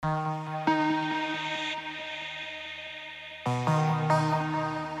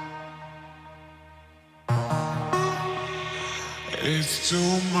It's too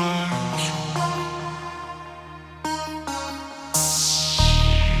much.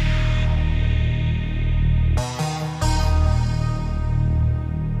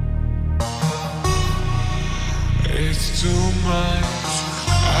 It's too much.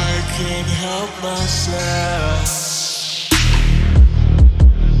 I can't help myself.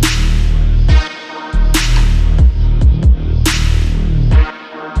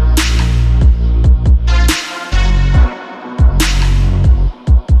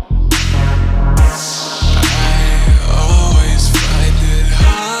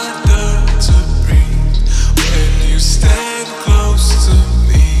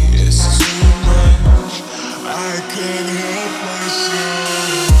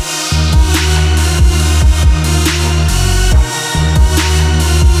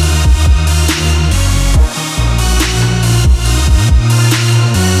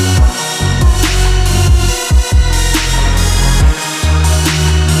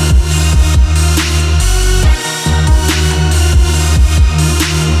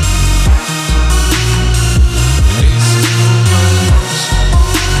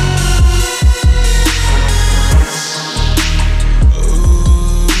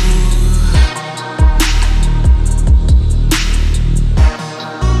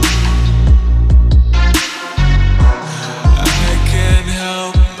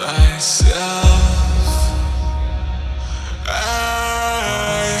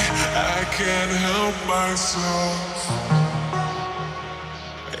 I can't help myself.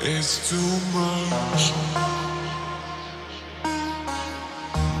 It's too much.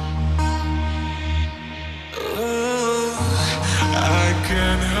 I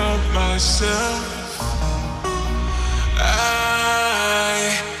can't help myself.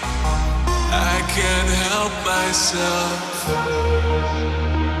 I can't help myself.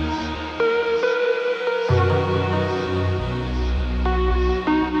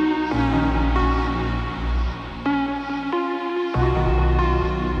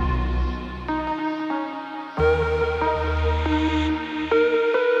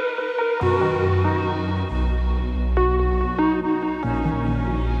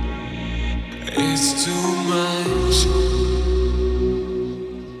 It's too much.